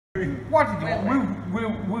What did you want?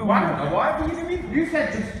 Woo. Why have you doing? You said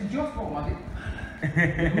just what was it?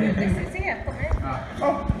 This is here, come here.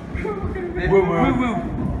 Woo.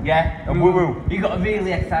 Yeah, and woo. You got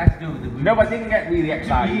really excited to do the woo. No, I didn't get really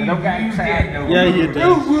excited. I don't get excited. Yeah, you did.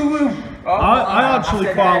 Woo. I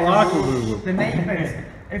actually quite like a woo. The neighbours.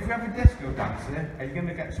 If we have a disco dancer, are you going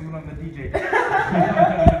to get someone on the DJ?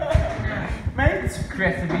 Mate,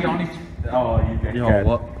 Chris, to be honest. Oh, you did. Yo,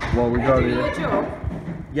 what we got Do you here? want a jug?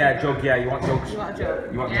 Yeah, jug. Yeah, you want jugs? You want a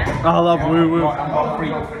jug? You want yeah. jugs? I'll have woo woo. I've got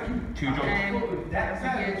 2 jugs. Yeah,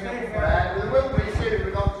 jug. We will be soon,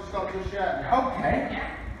 we're not to stop just yet. Okay.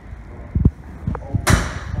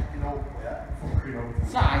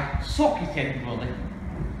 Si, suck it in, bloody.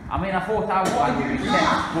 I mean, I thought I would be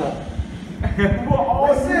sex, but.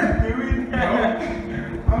 What are you doing? No.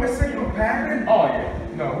 I'm a single parent. Oh,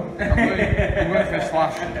 yeah. No. I'm going for a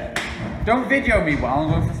slash. Don't video me while I'm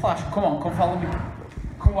going for slash. Come on, come follow me.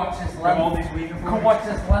 Come watch this lens. All this week. Come watch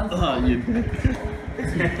this lens. Oh, you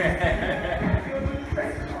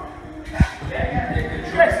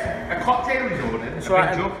A cocktail is ordered. That's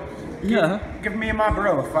right. Yeah. Give me a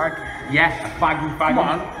Marlboro, a fag. Yes, a faggy. Come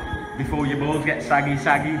on. Before your balls get saggy.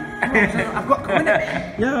 I've got coming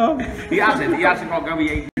at me. Yeah. He hasn't got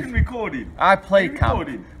going. He's recording. I play You're camp,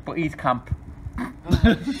 recording? but he's camp.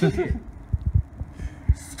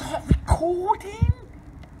 Stop recording!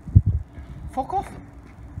 Fuck off.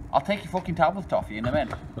 I'll take your fucking tablet off you in a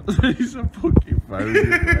minute. He's a fucking phone. You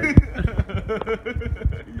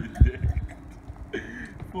dick.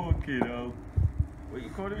 Fucking hell. What you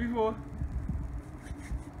called it before?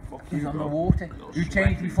 He's on the water. You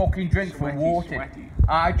changed me fucking drink for water. Sweaty.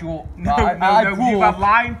 I drew. No, you've had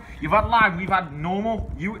lime. You've had lime. We've had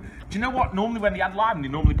normal. Do you know what? Normally, when they had lime, they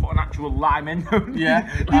normally put an actual lime in. Yeah.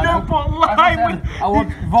 You don't put lime with. I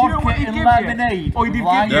want vodka and lemonade. Oh, they've given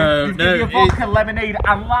Lime. you vodka, lemonade,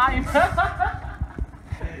 and lime.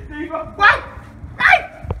 What?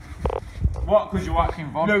 What? Because you're watching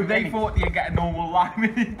vodka. No, they thought you'd get a normal lime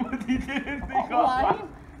in it, but they didn't. They got lime.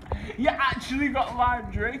 You actually got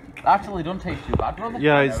lime drink. Actually, don't taste too bad, brother.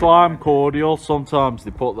 Yeah, it's lime cordial. Sometimes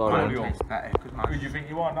they put that in. Who do you think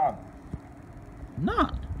you are, Dan? Nah.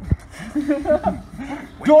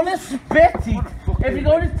 Don't spit it. If you're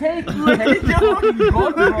going to take it, take it.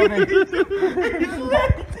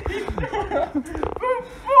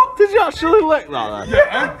 Did you actually lick that then?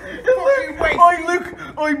 Yeah. Oi, look.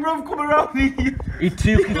 Oi, bruv, come around here. He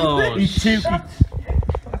took it. Oh, He took it.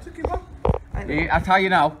 I took it off. I tell you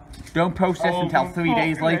now, don't post this until 3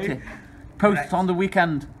 days later. Post it on the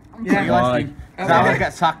weekend. Yeah. Why? Because I will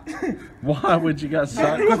get sacked. Why would you get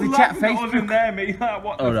sacked? Because they check Facebook. There, mate. Like,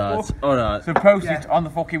 what the fuck? Alright. So post it on the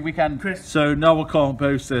fucking weekend. So now I can't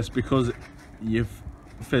post this because you've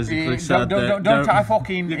physically said don't try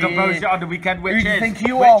fucking. You can post it on the weekend, which Who do you is think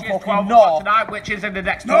you are, fucking 12 knob? o'clock tonight, which is in the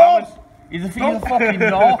next 2 hours. He's a fucking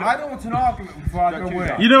knob. I don't want an argument before I go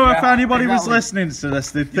away. You know, if anybody was exactly. listening to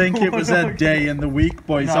this, they'd think it was a day in the week,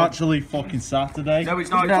 but it's actually fucking Saturday. No, it's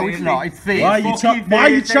not. No, it's not. It's Thursday. Why are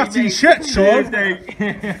you chatting shit, Sean?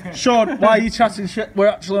 Sean, why are you chatting shit? We're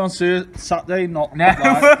actually on Saturday, not like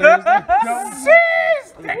Thursday.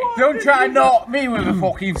 Don't try and knock me with a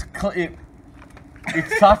fucking clip.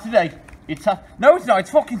 It's Saturday. No, it's not. It's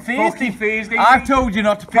fucking Thursday. Thursday. I've told you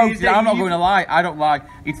not to post Thursday it. I'm not Eve. going to lie. I don't lie.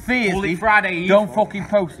 It's Thursday. Call it Friday Eve. Don't fucking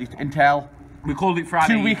post it until We called it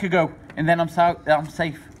Friday. 2 weeks ago, and then I'm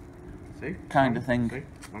safe. See? Kind of thing.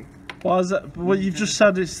 Why is that? Well, you've just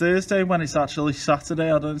said it's Thursday when it's actually Saturday.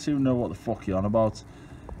 I don't even know what the fuck you're on about.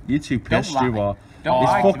 You too pissed, lie. you are. Don't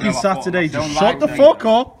lie It's to me. fucking Saturday. Don't Just lie shut the to me. fuck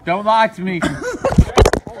up. Don't lie to me.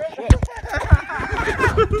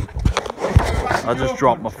 I just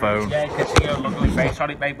dropped my phone. Yeah, you can see your ugly face on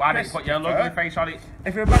it, mate. Why didn't you put your ugly face on it?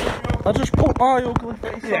 If you're about to I just put my ugly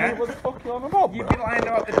face on it. What the fuck you on about? you've been lying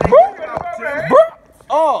about the day.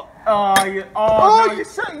 Oh! You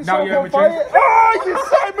set Now yourself you're on fire! amateur. Oh, you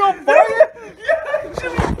set me on fire!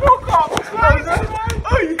 Fuck off!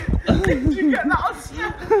 Did you get that on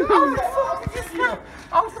snap?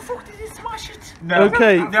 How the fuck did you smash it? No.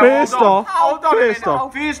 Okay, first off, Hold on a minute.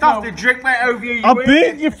 First off, the drink went over you. I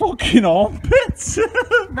beat your fucking armpits!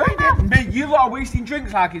 No, you didn't. Mate, you lot are wasting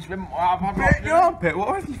drinks like it's been. I've bit your armpit. What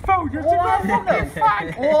was his phone?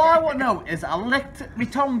 All I want to know is I licked my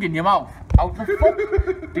tongue in your mouth. How the fuck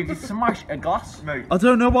did you smash a glass? Mate. I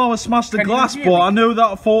don't know why I smashed the Can you glass, review but it? I know that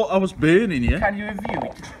I thought I was burning you. Can you review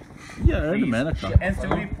it? Yeah, in a minute. I can.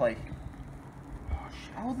 Instant replay.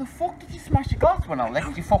 How the fuck did you smash the glass when I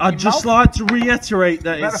licked your fucking I'd just mouth? like to reiterate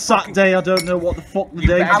that it's Saturday. I don't know what the fuck the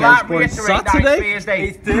date is, I like but it's reiterate that Saturday. it's Thursday.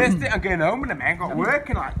 It's Thursday. I'm going home in a minute. I've got work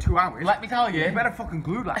in like 2 hours. Let me tell you. You better fucking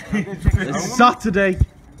glue that. It's Saturday.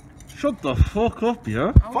 Shut the fuck up,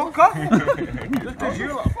 yeah? Fuck off! Because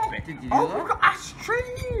you lot did you oh, we've got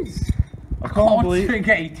ashtrays! I can't believe.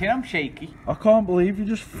 I'm shaky. I can't believe you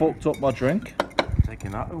just fucked up my drink.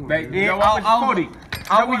 Taking that. Mate, you know what was funny?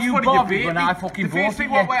 How were you bothered when I fucking bought it? The first thing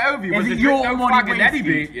what went over you was Is it your money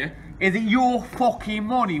wasted? Is it your fucking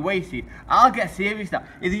money wasted? I'll get serious now.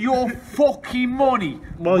 Is it your fucking money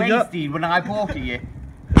wasted when I bought it?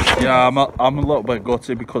 Yeah, I'm a little bit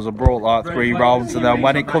gutted because I brought like 3 rounds, and then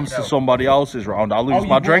when it comes to somebody else's round, I lose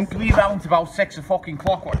my drink. 3 rounds about 6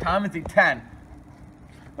 o'clock. What time is it? 10.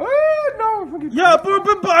 No. Yeah, but we've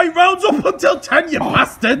been buying rounds up until 10, you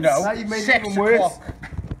bastards. No, now you made it 6 even worse. o'clock.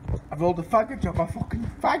 I've rolled a faggot job. I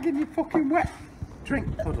fucking fag in your fucking wet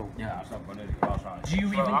drink puddle. Yeah, that's not funny. That's right. Do you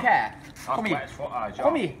even care? Come here.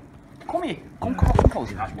 Come here. Come close.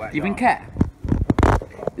 Do you even care?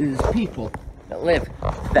 There's people that live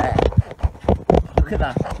there. Look at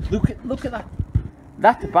that. Look at that.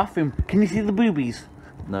 That's the bathroom. Can you see the boobies?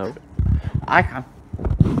 No. I can.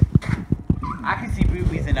 I can see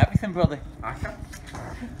boobies and everything, brother. I can.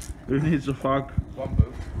 Who needs a fag? One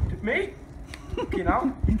boob. Me? Fucking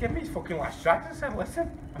hell. He gave me his fucking last drag and said, listen,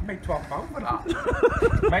 I've made £12 for that.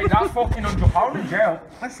 Mate, that's fucking £100 in jail.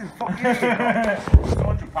 Listen, fuck you. That's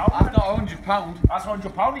 £100. That's not £100. That's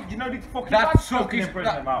 £100. Do you know the fucking That's sucky in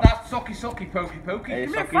prison, man? That's sucky, pokey. Hey,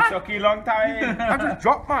 sucky, long time. I just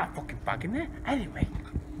dropped my fucking bag in there. Anyway.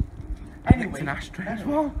 It's an ashtray as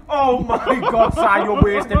well. Oh my god, Si, you're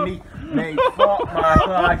wasting me. Mate, fuck my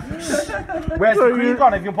life. Where's the cream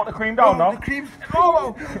gone? Have you put the cream down now? The cream.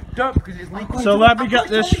 Oh, don't, because it's leaking. So let me get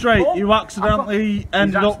this straight. You accidentally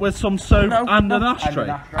ended up with some soap and an ashtray.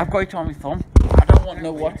 I've got it on my thumb. I don't want to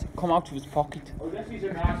know what come out of his pocket. Oh, this is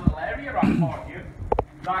a nice little area right for you.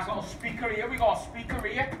 Nice little speaker here. We got a speaker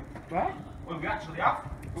here. Where? Well, we actually have.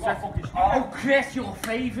 We got a fucking speaker. Oh, Chris, your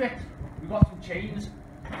favourite. We got some chains.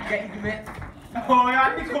 Get your mitt. Oh,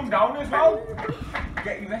 yeah, they come down as well.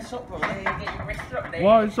 Get your wrists up, brother. Get your wrists up there.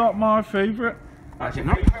 Why is that my favourite? That's your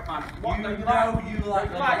favourite, man. What You do know you like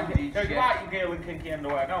the you like your girl in kinky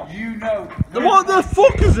underwear, no? You know. What the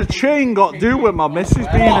fuck has a chain got to do with my missus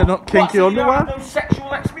being in kinky so underwear? You don't have no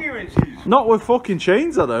sexual experiences? Not with fucking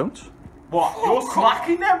chains, I don't. What? You're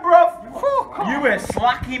slacking then, bruv? Fuck off. You were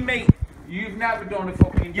slacking, mate. You've never done a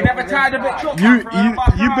fucking. You never tied a bitch up.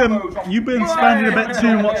 You've been spending a bit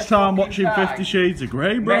too much time watching 50 Shades of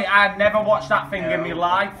Grey, bro. Mate, I'd never watched that thing in my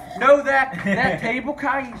life. No, they're table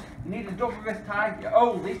guys. You need a double wrist tie. You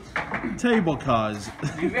hold it. Table cars.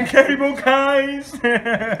 Cable guys. To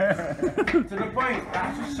the point.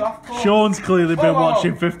 That's a soft core. Sean's clearly been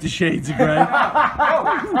watching 50 Shades of Grey.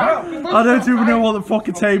 I don't even know what the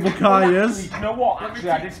fucking table car is. You know what?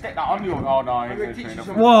 Actually, I did stick that on you. Oh no, I ain't going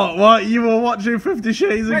to. What? You were watching 50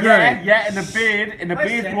 Shades of Grey? Yeah, in the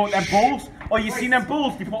beard brought them bulls. Oh, you seen them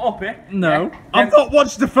bulls they put up here? No. I've not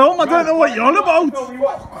watched the film, I don't know what you're on about.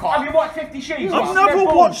 Have you watched 50 Shades? I've never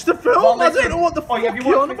watched the film, I don't know what the fuck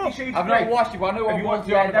you're on about. I've not watched it, but I know what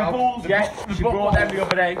you're on about. Them bulls, yeah, she brought them the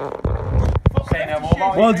other day. Say no more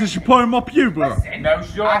about Well, did she point him up you, bro? No,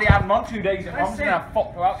 she already had them on 2 days at once and I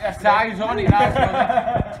fucked her out yesterday. Size on it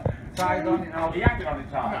now. Size on it now. He ain't been on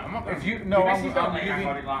his time. If you no, if he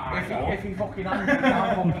fucking hangs it,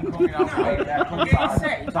 I'm fucking coming out.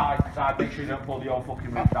 Side, make sure you don't pull the old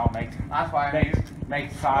fucking roof down, mate. That's why I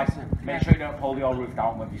Mate, side, make sure you don't pull the old roof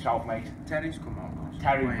down with yourself, mate. Terry's come out.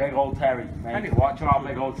 Terry, big old Terry, mate. Anyway. Watch out,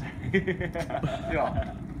 big old Terry.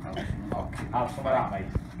 Yeah. Have some of that, mate.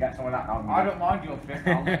 Get some of that down. I don't mind your fist.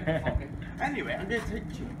 Anyway, I'm going to hit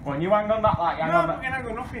you. When you hang on that, like, hang on that. I'm going to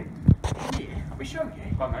go nothing. Yeah, I'll be showing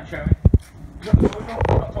you. Come on, then, show me. You got to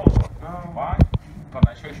Why? Come on,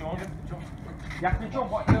 then, show Sean. You have to jump,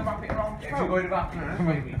 what? You don't wrap it around. If you're going to bathroom,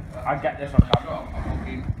 maybe. I'd get this on camera.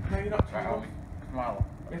 No, you're not trying. Smile.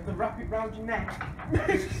 You have to wrap it round your neck.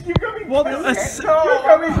 You got me. What the?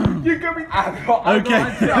 You got me. Okay.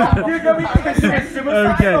 You got me.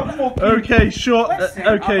 Okay, short.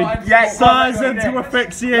 Okay, size into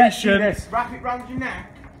asphyxiation. Wrap it round your neck.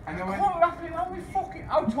 And then when you wrap it round me, fucking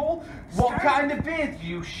how tall? What kind of beard do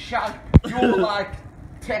you shag? You're like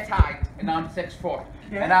tit height and I'm 6 foot.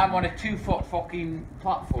 Yeah. And I'm on a 2 foot fucking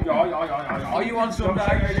platform. Yeah. Are you on some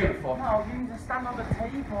nice shit for? No, you need to stand on the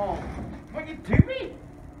table. What you doing?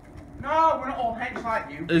 No, we're not all hench like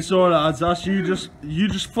you. It's alright, Ash. You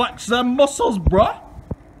just flex them muscles, bruh.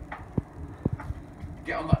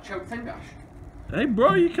 Get on that choke thing, Ash. Hey,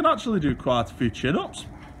 bro, you can actually do quite a few chin-ups.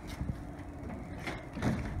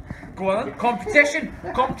 Go on, competition.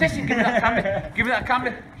 Give me that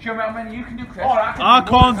camera. Show me how many you can do, Chris. I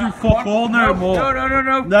can't do fuck all no more.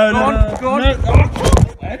 No. No.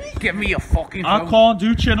 Give me your fucking phone. I can't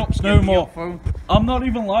do chin-ups no more. I'm not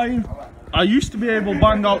even lying. I used to be able to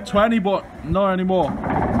bang out 20, but not anymore.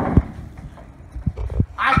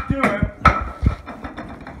 I do it,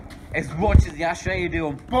 As much as the ashtray you do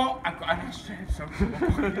them. but I've got an ashtray, so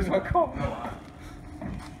I can't.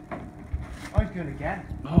 I'm good again.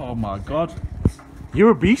 Oh my god.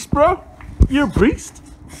 You're a beast, bro. You're a beast.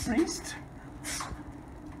 Priest?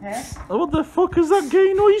 Yeah? What the fuck is that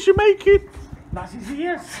gay noise you're making? That's his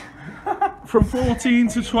ears. From 14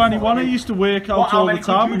 to 21, I used to work out What, how all the many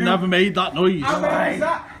could time you and do? never made that noise. How many is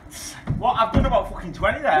that? What? I've done about fucking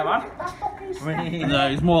 20 there, man. No,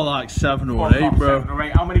 it's more like 7 or 8, bro. 7 or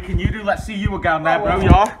 8. How many can you do? Let's see you again there, bro.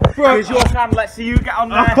 Yeah. Here's your hand. Let's see you get on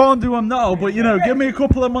there. I can't do them now, but you know, give me a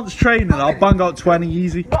couple of months training, I'll bang out 20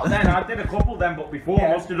 easy. Not then, I did a couple then, but before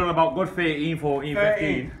I must have done about good 13, 14,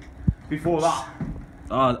 15. Before that.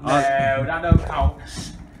 No, that don't count.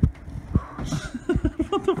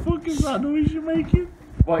 What the fuck is that noise you're making?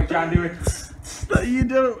 What, you trying to do it? You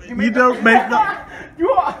don't make that. You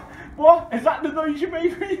what? What? Is that the noise you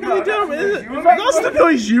made? You don't. That's the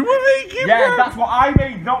noise you were making, Yeah, bro. that's what I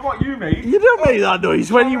made, not what you made. You don't make that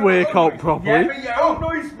noise when you work out Yeah, properly. make your own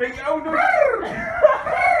noise, make your own noise.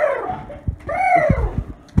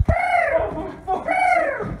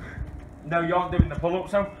 No, you aren't doing the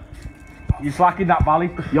pull-ups, so. You're slacking that belly.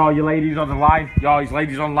 Yo, your lady's on the line. Yo, his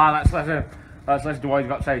lady's on the line. Let's listen to what he's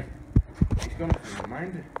got to say. He's going to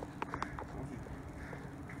remind it.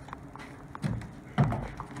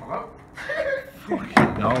 Hello?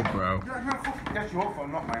 No, bro. That's your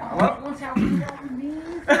phone, not mine.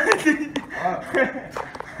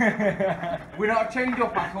 We're not chained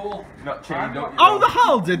up at all. Not chained up. How the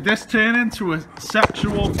hell did this turn into a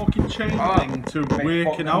sexual fucking chain thing to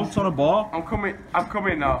working out on a bar? I'm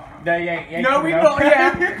coming now. No, he ain't. No, he's not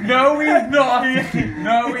yet. No, he's not.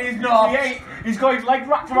 No, he's not. He ain't. He's got his legs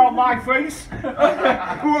wrapped around my face.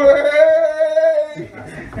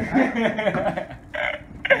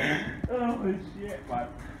 Oh shit, man.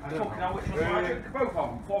 Fucking hell, which one's mine? Both of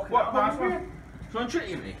them. Fucking hell, nice one. So I'm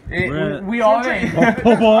treating me. We are in.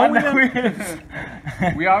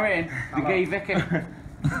 We are in the gay vicar.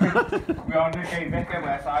 We are in the gay vicar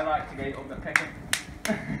where I like to get up the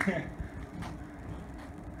picking.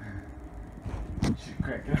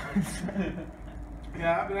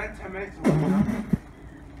 Yeah, I've been at 10 minutes.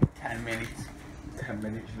 10 minutes. 10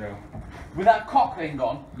 minutes now. With that cock thing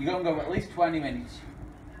on, you're going to go at least 20 minutes.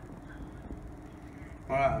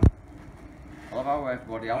 Alright. I love how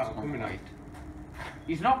everybody else is coming coming.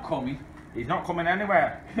 He's not coming. He's not coming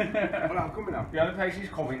anywhere. Alright, I'm coming now. The only place he's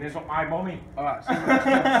coming is up my mummy. Alright,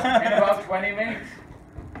 In about 20 minutes.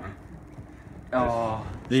 Oh.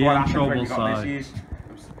 The What in happens when trouble you got side. misuse?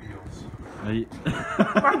 Are you,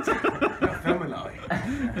 You're filming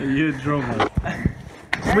like. are you in trouble?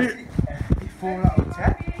 We- 4 out of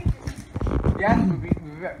 10.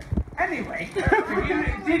 Yeah. Anyway.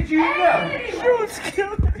 Did you know?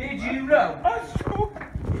 Did you know?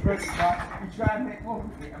 You try and make one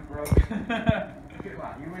with it and broke. Look at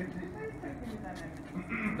that, you went to...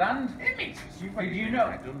 And did you know?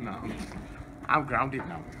 I'm grounded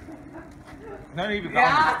now. No need to be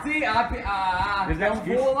Yeah, grounded. see, There's no don't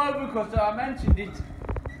excuse. fall over because I mentioned it.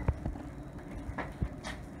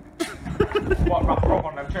 What, rap rock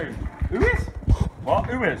on them too? Who is? What?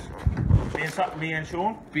 Who is? Me and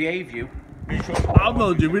Sean? Behave you. Me and Sean. I'm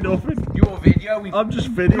not doing nothing. Your video. I'm just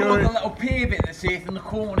You're the videoing. little pivot that's safe in the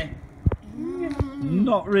corner.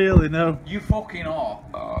 Not really, no. You fucking are.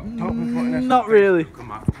 Not really.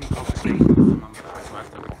 Come on, fucking conversation.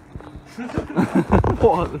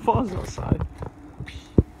 What is that side?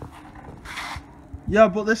 Yeah,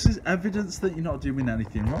 but this is evidence that you're not doing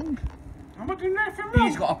anything wrong. I'm not doing anything wrong.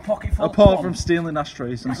 He's got a pocket full of Apart cum. from stealing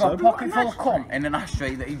ashtrays and He's got a so. pocket full of cum in an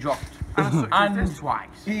ashtray that he dropped. And this twice.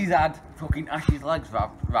 He's had fucking Ash's legs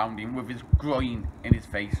wrapped around him with his groin in his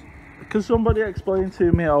face. Can somebody explain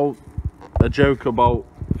to me how a joke about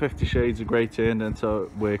 50 Shades of Grey turned into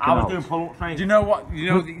working I was out? doing pull-ups, mate. Do you know what? Do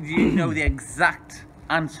you know the exact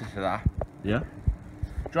answer to that? Yeah. Do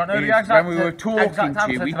you want to know Is the exact, when we were talking exact to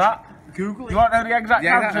answer you, to we- that? Google it. Do you want to know the exact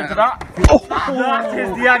Yeah, answer no. to that? That is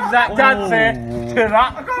the exact answer to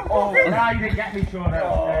that. Oh, nah, you didn't get me, Sean.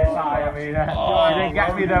 Sorry, I mean, you didn't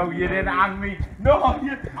get me though. You didn't hand me. No,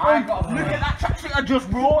 I got. Look at that tracksuit I just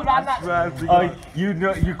wrote. You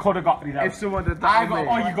know, you could have got me though. If someone did I that got- with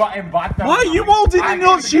Oh, me. you got him bad. Though. Why are you holding your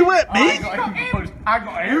nuts? You at me? I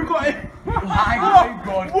got him. Who got him? I got him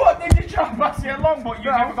good. What did you try and pass it along? But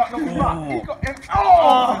you never got the back. You got him.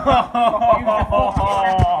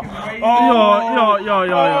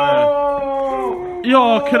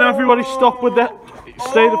 Yo, can everybody stop with that?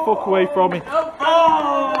 Stay the fuck away from me.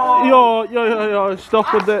 Oh! Yo,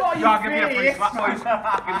 stop with the. Yeah, give me a free slap, boys.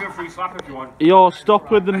 Give me a free slap if you want. Yo,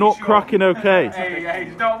 stop with the nut cracking, okay?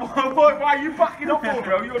 Hey, stop. Why are you backing up for,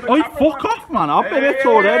 bro? You're the Oh, cameraman. fuck off, man. I've been hit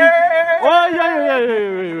already. Oh,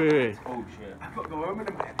 yeah. Oh, shit. I've got to go home in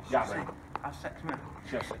a minute. Jazzy. Have sex, man.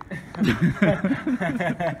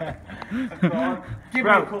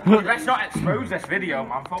 Bro, let's not expose this video,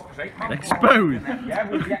 man. Fuck's sake, man. Expose? Yeah,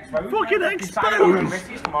 we'll be exposed. Fucking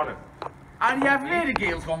expose! Tomorrow. And you have really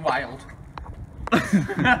girls gone wild.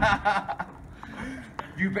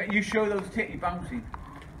 You show those titty bouncing.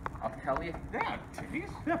 I'll tell you. Yeah,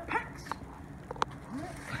 titties. They're pecs.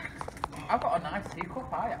 I've got a nice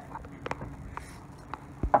teacup, I have.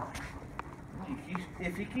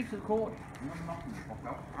 If he keeps recording, I'm knocking the fuck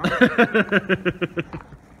out.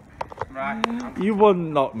 Right. You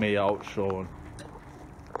wouldn't knock me out, Sean.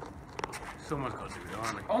 Someone's got to do it,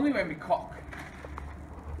 aren't they? Only when we cock.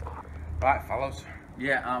 Right, fellas.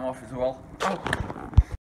 Yeah, I'm off as well. Oh.